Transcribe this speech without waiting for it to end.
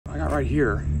right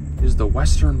here is the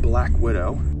Western Black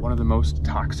Widow, one of the most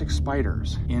toxic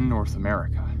spiders in North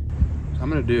America. So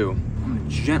I'm gonna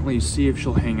gently see if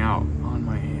she'll hang out on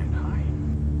my hand. Hi.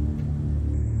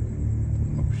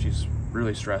 Oh, she's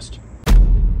really stressed.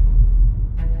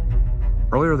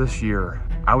 Earlier this year,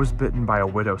 I was bitten by a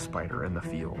widow spider in the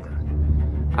field.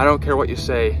 I don't care what you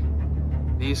say,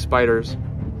 these spiders,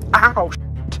 ow,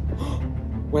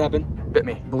 what happened? Bit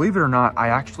me. Believe it or not, I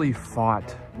actually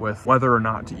fought with whether or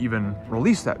not to even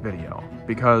release that video,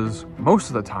 because most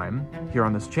of the time here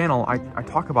on this channel, I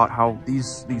talk about how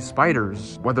these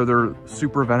spiders, whether they're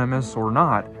super venomous or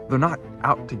not, they're not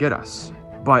out to get us.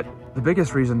 But the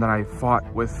biggest reason that I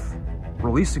fought with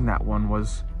releasing that one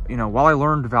was, you know, while I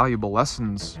learned valuable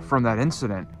lessons from that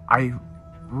incident, I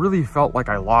really felt like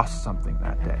I lost something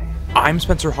that day. I'm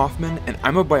Spencer Hoffman, and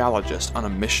I'm a biologist on a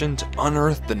mission to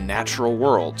unearth the natural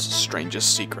world's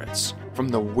strangest secrets. From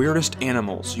the weirdest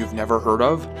animals you've never heard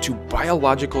of, to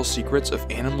biological secrets of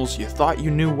animals you thought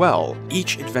you knew well,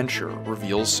 each adventure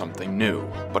reveals something new.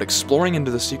 But exploring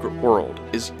into the secret world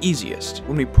is easiest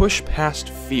when we push past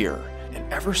fear,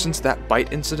 and ever since that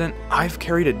bite incident, I've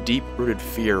carried a deep-rooted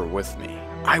fear with me.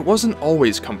 I wasn't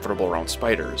always comfortable around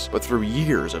spiders, but through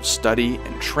years of study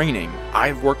and training,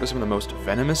 I've worked with some of the most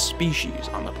venomous species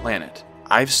on the planet.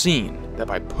 I've seen that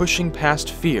by pushing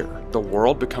past fear, the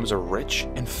world becomes a rich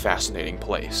and fascinating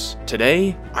place.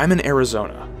 Today, I'm in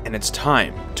Arizona, and it's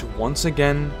time to once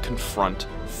again confront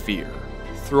fear.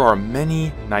 Through our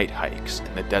many night hikes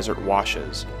in the desert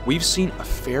washes, we've seen a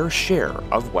fair share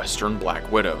of Western Black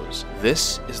Widows.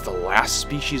 This is the last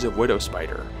species of widow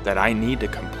spider that I need to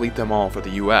complete them all for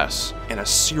the US, and a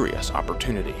serious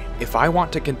opportunity. If I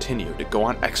want to continue to go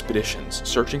on expeditions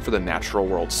searching for the natural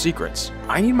world's secrets,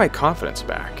 I need my confidence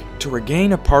back. To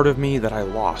regain a part of me that I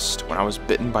lost when I was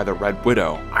bitten by the red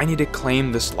widow, I need to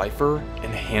claim this lifer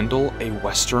and handle a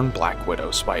Western Black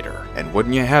Widow spider. And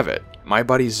wouldn't you have it, my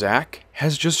buddy Zach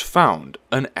has just found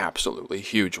an absolutely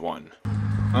huge one.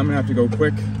 I'm gonna have to go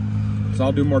quick, so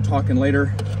I'll do more talking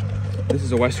later. This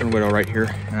is a Western Widow right here,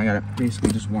 and I got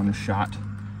basically just one shot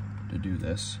to do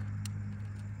this.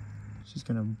 She's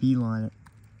gonna beeline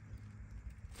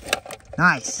it.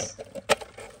 Nice.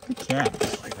 Good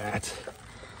catch. Like that.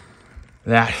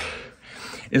 That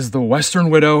is the Western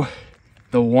Widow,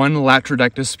 the one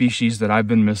Latrodectus species that I've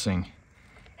been missing.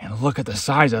 And look at the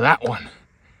size of that one.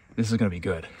 This is gonna be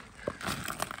good.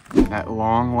 At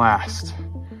long last,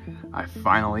 I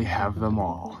finally have them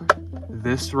all.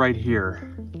 This right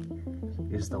here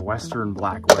is the Western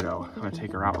Black Widow. I'm gonna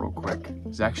take her out real quick.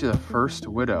 It's actually the first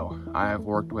widow I have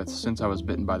worked with since I was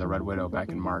bitten by the red widow back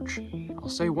in March. I'll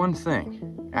say one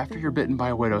thing, after you're bitten by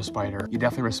a widow spider, you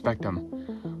definitely respect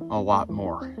them a lot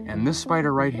more. And this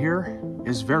spider right here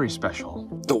is very special.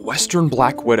 The Western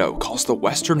Black Widow calls the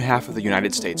western half of the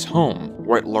United States home,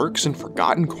 where it lurks in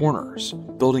forgotten corners,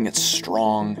 building its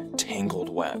strong, tangled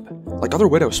web. Like other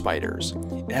widow spiders,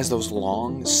 it has those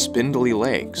long, spindly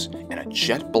legs and a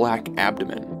jet black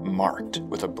abdomen marked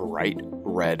with a bright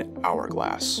red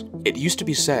hourglass. It used to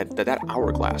be said that that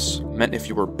hourglass meant if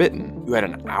you were bitten, you had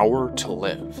an hour to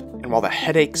live. And while the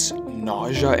headaches,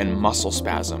 nausea, and muscle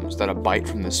spasms that a bite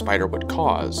from this spider would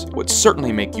cause would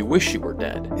certainly make you wish you were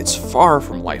dead, it's far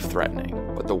from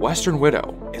life-threatening. But the Western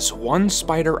Widow is one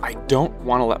spider I don't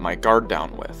want to let my guard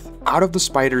down with. Out of the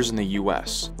spiders in the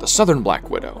US, the Southern Black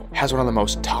Widow has one of the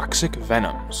most toxic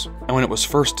venoms. And when it was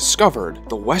first discovered,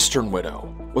 the Western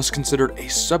Widow was considered a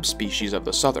subspecies of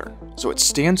the Southern. So it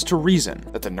stands to reason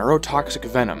that the neurotoxic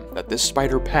venom that this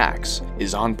spider packs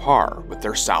is on par with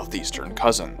their southeastern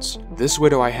cousins. This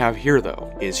widow I have here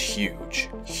though is huge.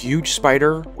 Huge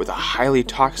spider with a highly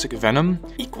toxic venom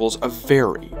equals a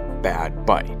very bad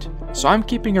bite. So I'm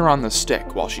keeping her on the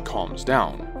stick while she calms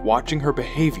down, watching her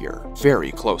behavior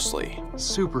very closely.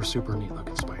 Super, super neat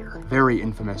looking spider. Very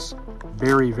infamous.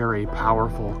 Very, very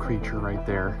powerful creature right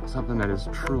there. Something that is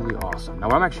truly awesome. Now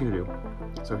what I'm actually gonna do,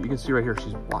 so you can see right here,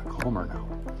 she's a lot calmer now.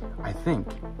 I think,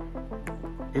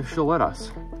 if she'll let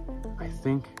us, I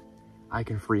think I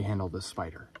can free handle this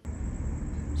spider.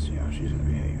 Let's see how she's gonna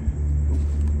behave.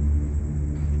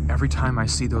 Every time I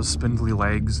see those spindly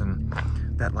legs and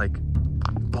that like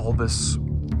bulbous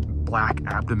black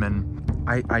abdomen,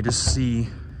 I just see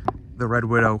the red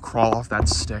widow crawl off that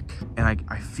stick, and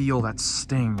I feel that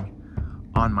sting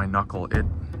on my knuckle.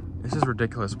 This is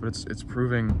ridiculous, but it's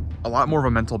proving a lot more of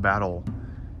a mental battle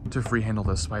to free handle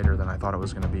this spider than I thought it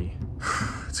was gonna be.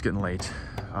 It's getting late.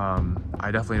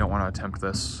 I definitely don't want to attempt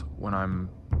this when I'm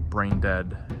brain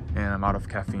dead and I'm out of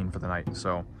caffeine for the night,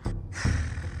 so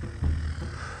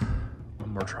one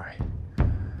more try.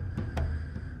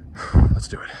 Let's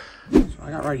do it. So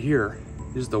I got right here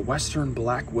is the Western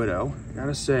Black Widow. I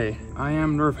gotta say, I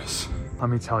am nervous. Let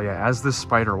me tell you, as this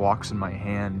spider walks in my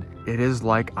hand, it is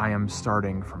like I am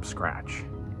starting from scratch.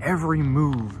 Every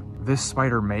move this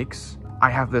spider makes, I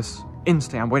have this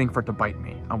instinct. I'm waiting for it to bite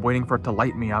me. I'm waiting for it to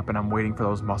light me up, and I'm waiting for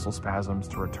those muscle spasms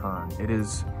to return. It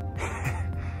is,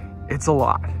 it's a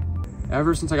lot.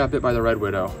 Ever since I got bit by the Red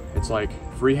Widow, it's like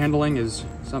free handling is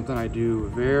something I do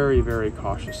very, very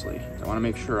cautiously. I wanna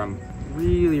make sure I'm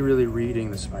really, really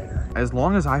reading the spider. As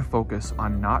long as I focus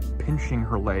on not pinching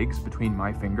her legs between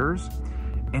my fingers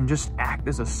and just act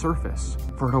as a surface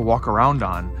for her to walk around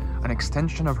on, an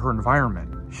extension of her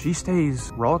environment, she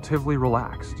stays relatively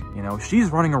relaxed. You know, she's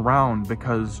running around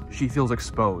because she feels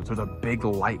exposed. There's a big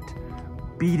light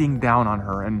beating down on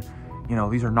her, and you know,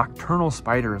 these are nocturnal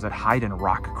spiders that hide in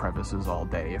rock crevices all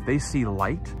day. If they see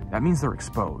light, that means they're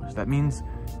exposed. That means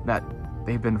that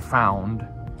they've been found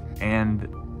and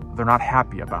they're not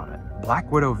happy about it.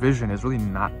 Black Widow vision is really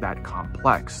not that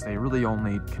complex. They really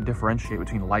only can differentiate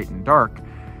between light and dark.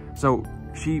 So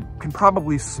she can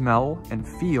probably smell and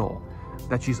feel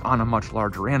that she's on a much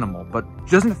larger animal, but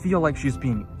she doesn't feel like she's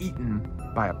being eaten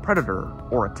by a predator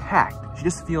or attacked. She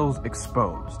just feels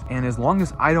exposed. And as long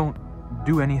as I don't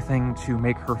do anything to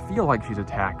make her feel like she's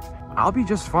attacked, I'll be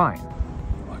just fine.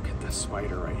 Look at this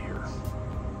spider right here.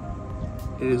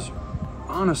 It is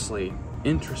honestly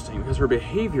interesting because her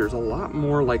behavior is a lot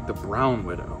more like the brown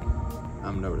widow,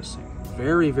 I'm noticing.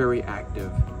 Very, very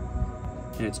active.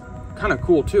 And it's kind of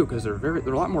cool too because they're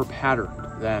a lot more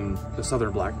patterned than the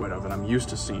southern black widow that I'm used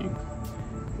to seeing.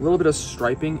 A little bit of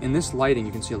striping. In this lighting,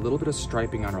 you can see a little bit of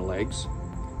striping on her legs.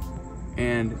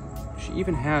 And she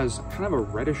even has kind of a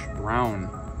reddish brown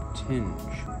tinge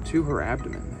to her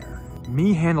abdomen there.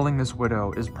 Me handling this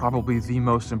widow is probably the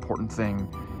most important thing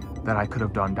that I could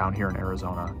have done down here in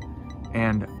Arizona.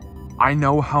 And I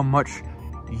know how much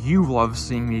you love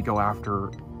seeing me go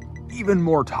after even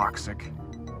more toxic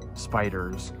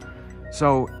spiders.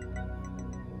 So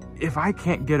if I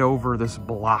can't get over this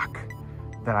block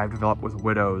that I've developed with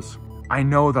widows, I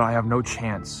know that I have no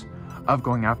chance of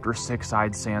going after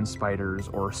six-eyed sand spiders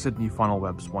or Sydney funnel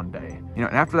webs one day. You know,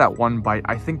 and after that one bite,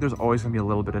 I think there's always gonna be a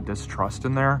little bit of distrust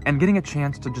in there. And getting a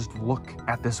chance to just look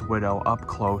at this widow up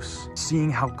close, seeing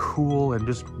how cool and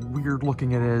just weird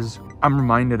looking it is, I'm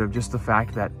reminded of just the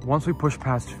fact that once we push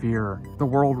past fear, the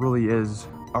world really is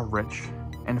a rich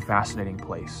and fascinating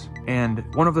place. And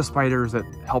one of the spiders that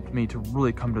helped me to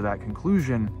really come to that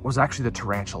conclusion was actually the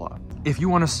tarantula. If you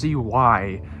wanna see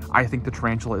why I think the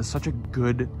tarantula is such a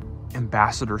good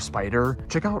ambassador spider,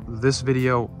 check out this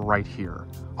video right here.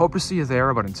 Hope to see you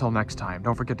there, but until next time,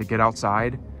 don't forget to get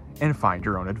outside and find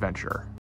your own adventure.